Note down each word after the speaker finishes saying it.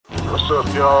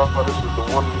up, y'all? This is the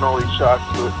one and only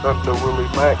Chocolate Thunder Willie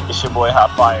Mack. It's your boy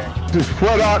Hot Fire. This is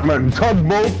Fred Ottman,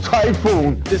 Tugboat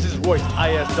Typhoon. This is Royce,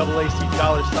 ISAAC $.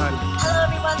 Hello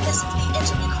everyone, this is the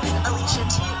interview queen, Alicia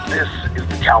T. This is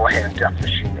the Callahan Death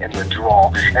Machine and the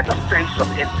Draw, and the face of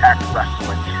Impact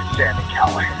Wrestling, Sami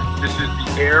Callihan. This is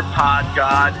the AirPod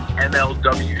God,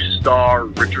 MLW star,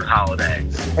 Richard Holiday.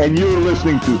 And you're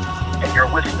listening to...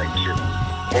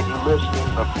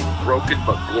 Broken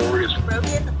but Glorious.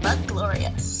 Broken but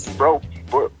Glorious. Broken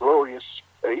but Glorious.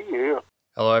 Hey, yeah.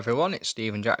 Hello everyone, it's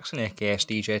Stephen Jackson, aka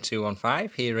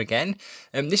DJ215, here again.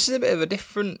 This is a bit of a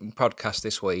different podcast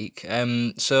this week,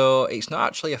 so it's not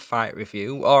actually a fight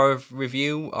review or a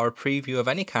preview of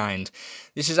any kind.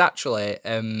 This is actually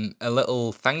a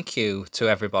little thank you to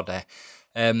everybody.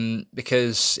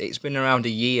 Because it's been around a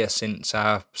year since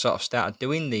I sort of started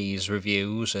doing these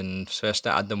reviews, and first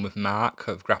started them with Mark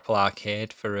of Grapple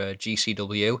Arcade for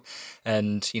GCW,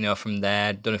 and from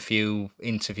there done a few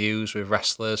interviews with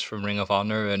wrestlers from Ring of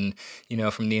Honor and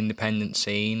from the independent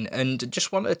scene, and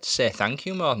just wanted to say thank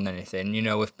you more than anything.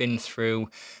 We've been through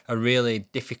a really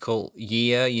difficult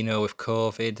year, with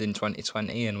COVID in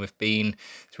 2020, and we've been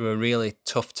through a really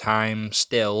tough time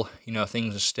still.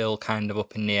 Things are still kind of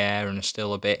up in the air and are still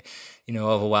a bit,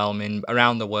 overwhelming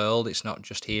around the world. It's not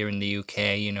just here in the UK.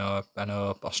 I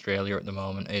know Australia at the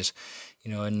moment is,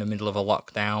 in the middle of a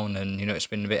lockdown, and it's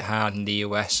been a bit hard in the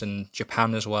US, and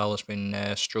Japan as well has been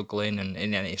struggling, and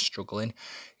it is struggling.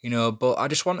 But I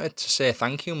just wanted to say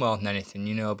thank you more than anything,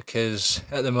 because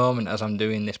at the moment, as I'm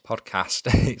doing this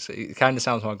podcast, it kind of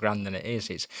sounds more grand than it is.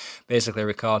 It's basically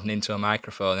recording into a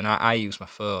microphone, and I use my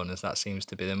phone, as that seems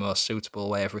to be the most suitable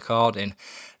way of recording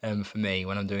for me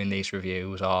when I'm doing these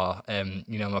reviews or,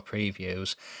 my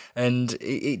previews. And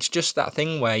it's just that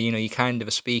thing where, you kind of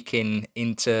are speaking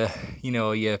into,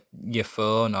 your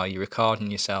phone, or you're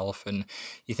recording yourself, and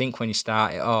you think when you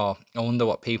start it, I wonder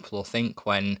what people will think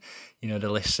when, they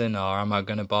listen, or am I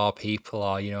going to bore people,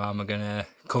 or, am I going to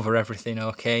cover everything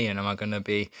okay, and am I going to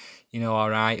be, all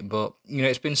right? But,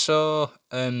 it's been so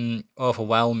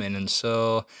overwhelming and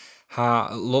so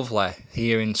lovely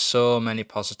hearing so many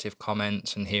positive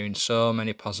comments and hearing so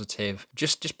many positive,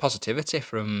 just positivity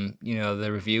from,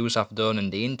 the reviews I've done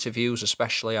and the interviews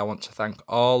especially. I want to thank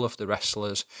all of the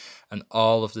wrestlers and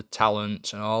all of the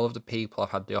talent and all of the people I've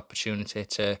had the opportunity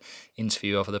to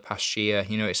interview over the past year.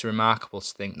 It's remarkable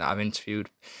to think that I've interviewed,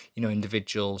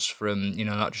 individuals from,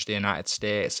 not just the United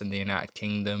States and the United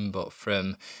Kingdom, but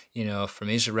from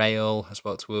Israel. I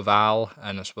spoke to Uval,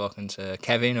 and I've spoken to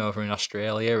Kevin over in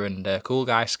Australia, and Cool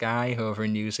Guy Sky over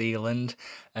in New Zealand,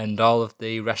 and all of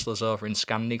the wrestlers over in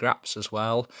Scandinavian as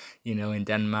well, in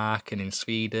Denmark and in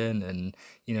Sweden and,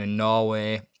 in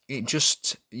Norway. It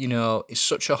just, it's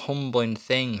such a humbling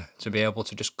thing to be able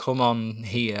to just come on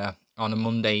here on a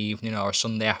Monday evening or a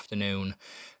Sunday afternoon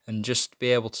and just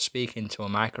be able to speak into a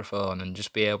microphone and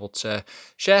just be able to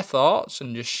share thoughts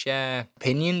and just share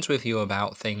opinions with you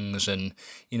about things. And,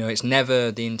 it's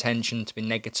never the intention to be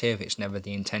negative. It's never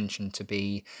the intention to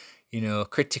be,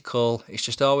 critical. It's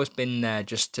just always been there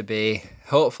just to be,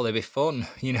 hopefully be fun.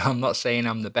 I'm not saying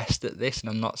I'm the best at this, and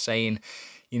I'm not saying,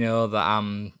 that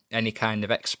I'm any kind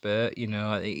of expert.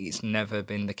 It's never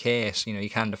been the case. You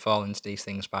kind of fall into these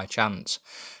things by chance.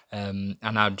 And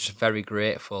I'm just very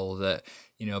grateful that,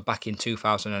 back in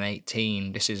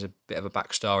 2018, this is a bit of a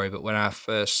backstory, but when I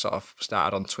first sort of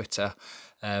started on Twitter,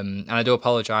 and I do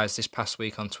apologise, this past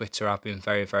week on Twitter I've been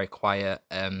very, very quiet.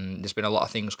 There's been a lot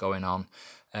of things going on.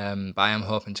 But I am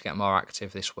hoping to get more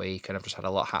active this week, and I've just had a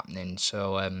lot happening.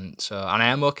 So and I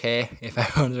am okay. If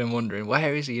everyone's been wondering,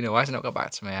 where is he? Why has he not got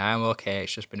back to me? I am okay.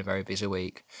 It's just been a very busy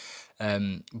week.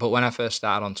 But when I first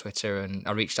started on Twitter, and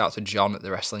I reached out to John at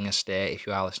the Wrestling Estate, if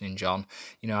you are listening, John,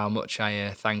 how much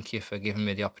I thank you for giving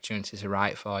me the opportunity to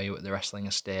write for you at the Wrestling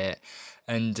Estate.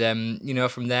 And,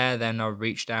 from there, then I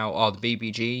reached out, or the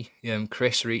BBG,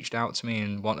 Chris reached out to me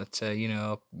and wanted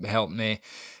to, help me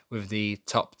with the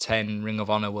top 10 Ring of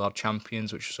Honor World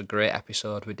Champions, which was a great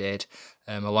episode we did,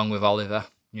 along with Oliver.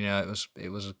 It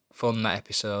was fun, that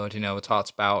episode. We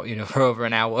talked about, for over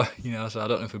an hour, so I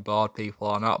don't know if we bored people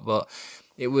or not, but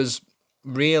it was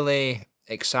really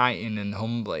exciting and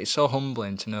humbling. It's so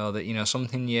humbling to know that,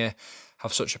 something you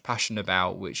have such a passion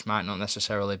about, which might not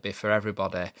necessarily be for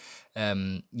everybody,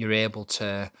 you're able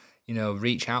to,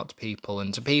 reach out to people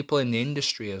and to people in the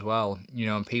industry as well,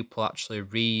 and people actually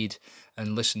read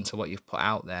and listen to what you've put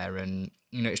out there. And,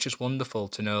 it's just wonderful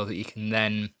to know that you can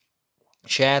then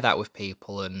share that with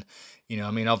people and,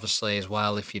 I mean, obviously as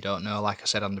well, if you don't know, like I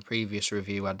said on the previous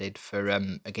review I did for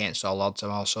Against All Odds,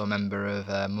 I'm also a member of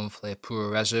Monthly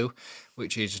Puroresu,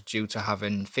 which is due to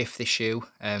having 5th issue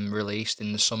released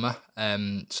in the summer.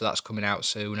 So that's coming out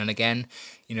soon. And again,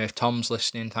 if Tom's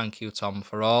listening, thank you, Tom,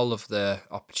 for all of the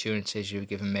opportunities you've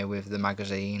given me with the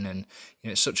magazine. And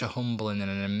it's such a humbling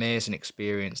and an amazing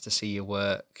experience to see your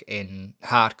work in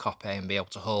hard copy and be able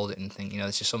to hold it and think,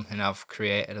 this is something I've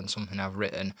created and something I've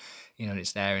written, and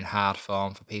it's there in hard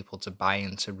form for people to buy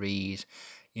and to read.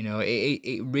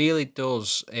 It really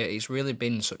does. It's really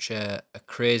been such a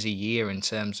crazy year in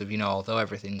terms of, although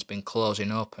everything's been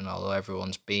closing up and although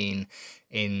everyone's been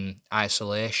in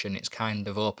isolation, it's kind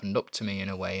of opened up to me in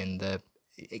a way. And the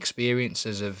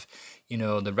experiences of,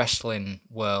 the wrestling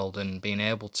world and being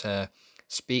able to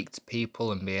speak to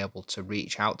people and be able to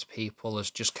reach out to people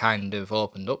has just kind of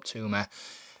opened up to me.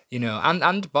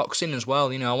 And boxing as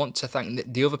well. I want to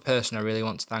thank the other person I really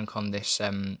want to thank on this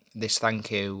this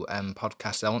thank you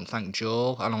podcast. I want to thank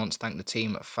Joel, and I want to thank the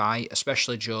team at Fight,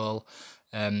 especially Joel.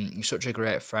 You're such a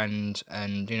great friend,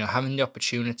 and having the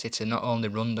opportunity to not only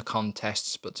run the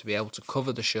contests but to be able to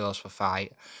cover the shows for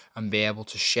Fight and be able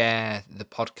to share the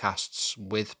podcasts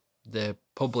with the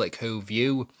public who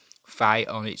view Fight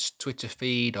on its Twitter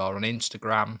feed or on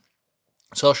Instagram,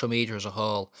 social media as a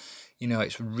whole.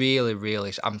 It's really,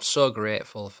 really, I'm so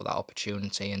grateful for that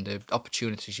opportunity and the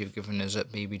opportunities you've given us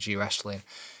at BBG Wrestling.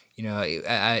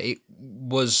 It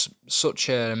was such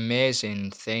an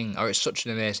amazing thing, or it's such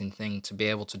an amazing thing to be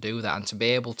able to do that and to be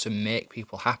able to make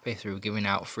people happy through giving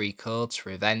out free codes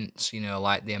for events,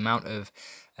 like the amount of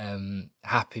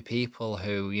happy people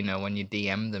who, when you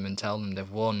DM them and tell them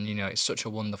they've won, it's such a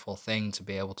wonderful thing to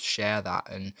be able to share that.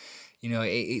 And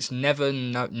it's never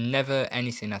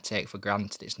anything I take for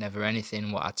granted. It's never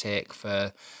anything what I take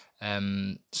for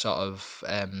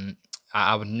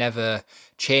I would never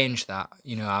change that.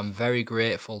 I'm very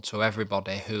grateful to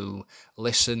everybody who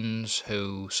listens,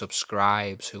 who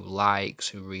subscribes, who likes,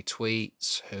 who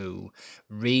retweets, who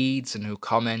reads and who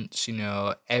comments.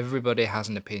 Everybody has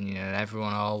an opinion and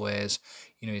everyone always,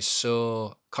 is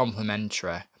so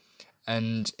complimentary.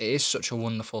 And it is such a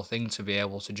wonderful thing to be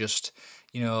able to just,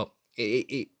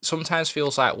 it sometimes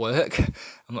feels like work.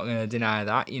 I'm not going to deny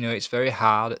that. It's very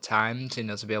hard at times,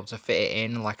 to be able to fit it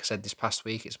in. Like I said, this past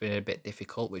week, it's been a bit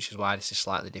difficult, which is why this is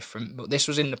slightly different. But this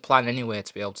was in the plan anyway,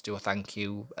 to be able to do a thank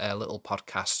you little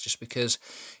podcast, just because,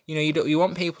 you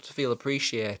want people to feel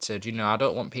appreciated. I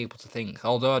don't want people to think,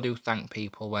 although I do thank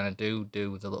people when I do the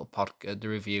little the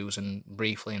reviews and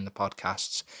briefly in the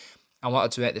podcasts, I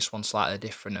wanted to make this one slightly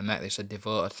different and make this a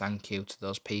devoted thank you to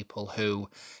those people who,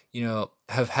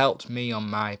 have helped me on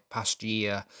my past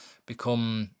year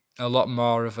become a lot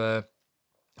more of a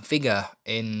figure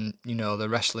in, the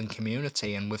wrestling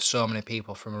community and with so many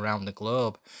people from around the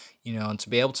globe, and to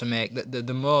be able to make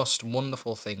the most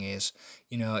wonderful thing is,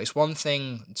 it's one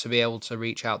thing to be able to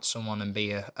reach out to someone and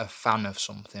be a fan of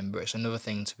something, but it's another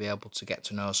thing to be able to get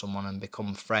to know someone and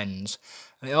become friends.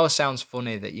 And it always sounds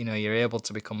funny that, you're able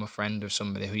to become a friend of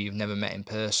somebody who you've never met in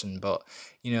person, but,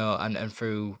 and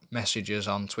through messages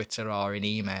on Twitter or in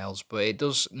emails, but it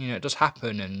does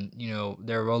happen. And,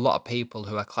 there are a lot of people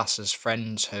who are classed as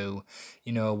friends who,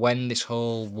 when this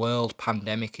whole world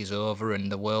pandemic is over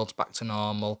and the world's back to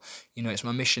normal, it's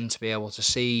my mission to be able to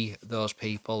see those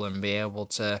people and be able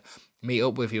to meet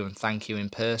up with you and thank you in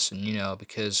person,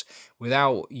 because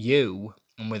without you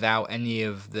and without any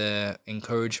of the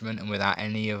encouragement and without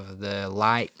any of the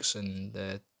likes and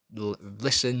the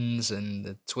listens and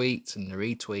the tweets and the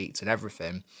retweets and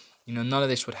everything, none of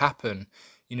this would happen.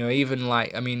 Even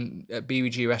at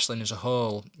BBG Wrestling as a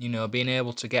whole, being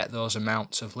able to get those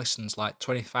amounts of listens, like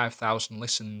 25,000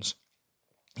 listens,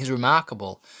 is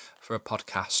remarkable for a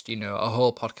podcast, a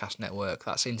whole podcast network.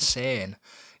 That's insane.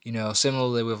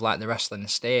 Similarly with the Wrestling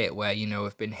Estate, where,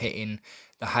 we've been hitting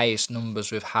the highest numbers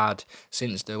we've had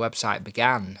since the website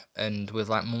began, and with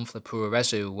Monthly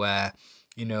Puroresu, where,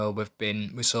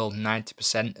 we sold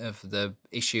 90% of the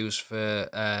issues for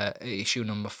issue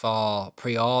number 4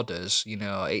 pre-orders.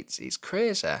 It's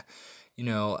crazy,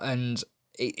 and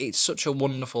it's such a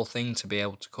wonderful thing to be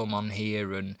able to come on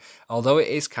here. And although it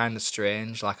is kind of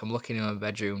strange, I'm looking in my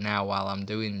bedroom now while I'm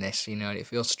doing this, it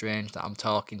feels strange that I'm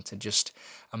talking to just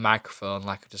a microphone,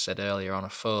 like I just said earlier, on a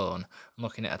phone. I'm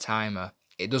looking at a timer.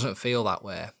 It doesn't feel that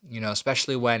way,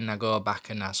 especially when I go back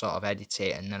and I sort of edit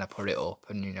it and then I put it up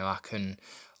and, I can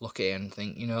look at it and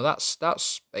think,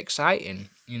 that's exciting,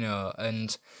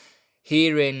 and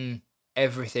hearing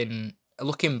everything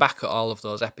looking back at all of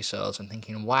those episodes and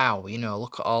thinking, wow,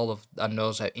 look at all of and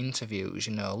those interviews,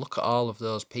 look at all of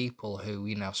those people who,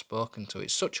 I've spoken to.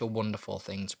 It's such a wonderful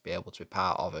thing to be able to be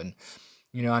part of. And,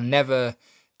 I never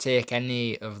take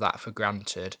any of that for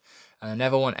granted. And I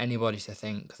never want anybody to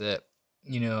think that,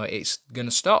 it's going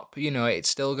to stop. It's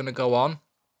still going to go on.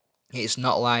 It's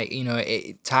not like,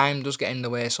 time does get in the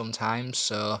way sometimes.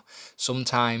 So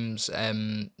sometimes,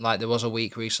 like there was a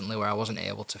week recently where I wasn't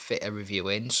able to fit a review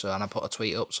in. And I put a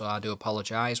tweet up, so I do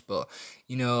apologise. But,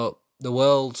 the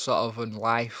world sort of and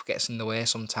life gets in the way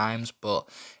sometimes, but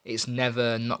it's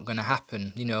never not going to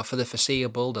happen. For the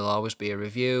foreseeable, there'll always be a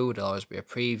review, there'll always be a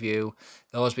preview,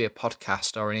 there'll always be a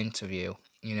podcast or an interview,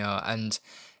 and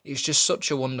it's just such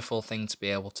a wonderful thing to be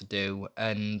able to do.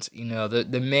 And,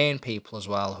 the main people as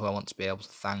well who I want to be able to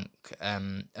thank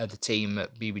are the team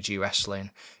at BBG Wrestling,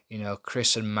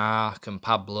 Chris and Mark and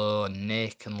Pablo and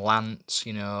Nick and Lance,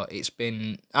 it's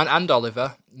been, and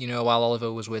Oliver, while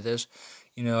Oliver was with us.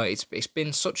 It's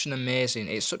been such an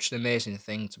amazing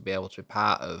thing to be able to be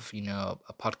part of,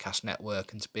 a podcast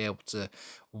network and to be able to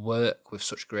work with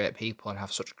such great people and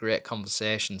have such great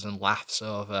conversations and laughs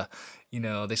over,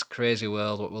 this crazy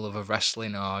world what we love of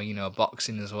wrestling or,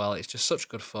 boxing as well. It's just such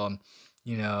good fun,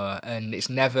 and it's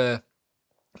never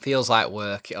feels like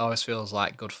work. It always feels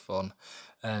like good fun.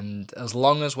 And as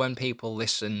long as when people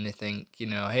listen, they think,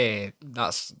 hey,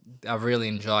 I've really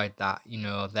enjoyed that,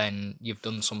 then you've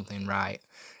done something right,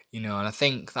 and I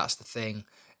think that's the thing,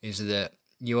 is that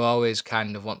you always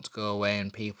kind of want to go away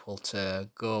and people to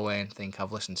go away and think,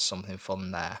 I've listened to something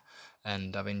fun there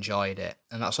and I've enjoyed it.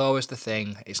 And that's always the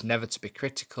thing. It's never to be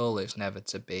critical. It's never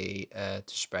to be, to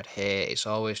spread hate. It's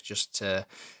always just to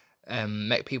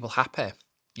make people happy,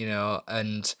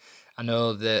 and I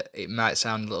know that it might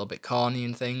sound a little bit corny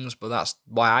and things, but that's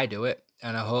why I do it.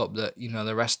 And I hope that,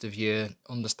 the rest of you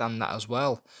understand that as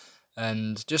well.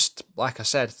 And just like I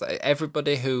said,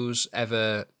 everybody who's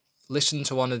ever listened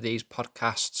to one of these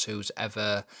podcasts, who's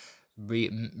ever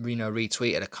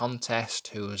retweeted a contest,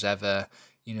 who's ever,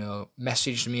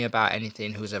 messaged me about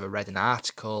anything, who's ever read an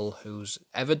article, who's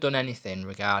ever done anything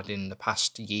regarding the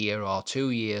past year or 2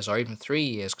 years or even 3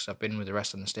 years, because I've been with the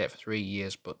Wrestling Estate for 3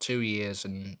 years, but 2 years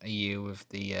and a year with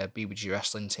the BBG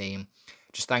Wrestling team.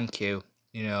 Just thank you,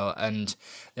 and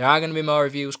there are going to be more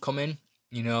reviews coming.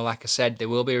 Like I said, there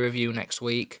will be a review next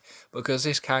week, because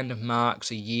this kind of marks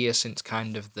a year since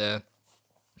kind of the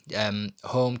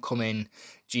homecoming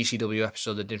GCW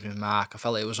episode I did with Mark. I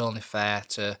felt it was only fair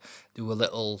to do a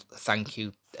little thank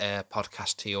you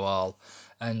podcast to you all.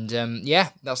 And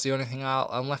that's the only thing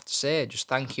I'm left to say. Just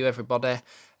thank you, everybody.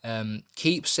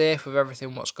 Keep safe with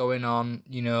everything what's going on,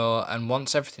 and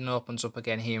once everything opens up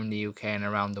again here in the UK and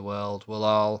around the world, we'll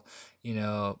all,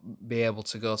 be able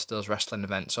to go to those wrestling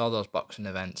events or those boxing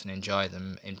events and enjoy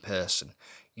them in person,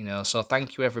 so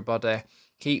thank you, everybody.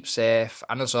 Keep safe,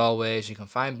 and as always, you can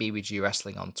find BBG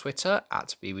Wrestling on Twitter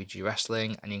at BBG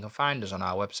Wrestling, and you can find us on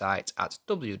our website at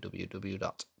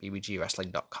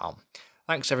www.bbgwrestling.com.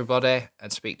 Thanks, everybody,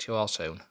 and speak to you all soon.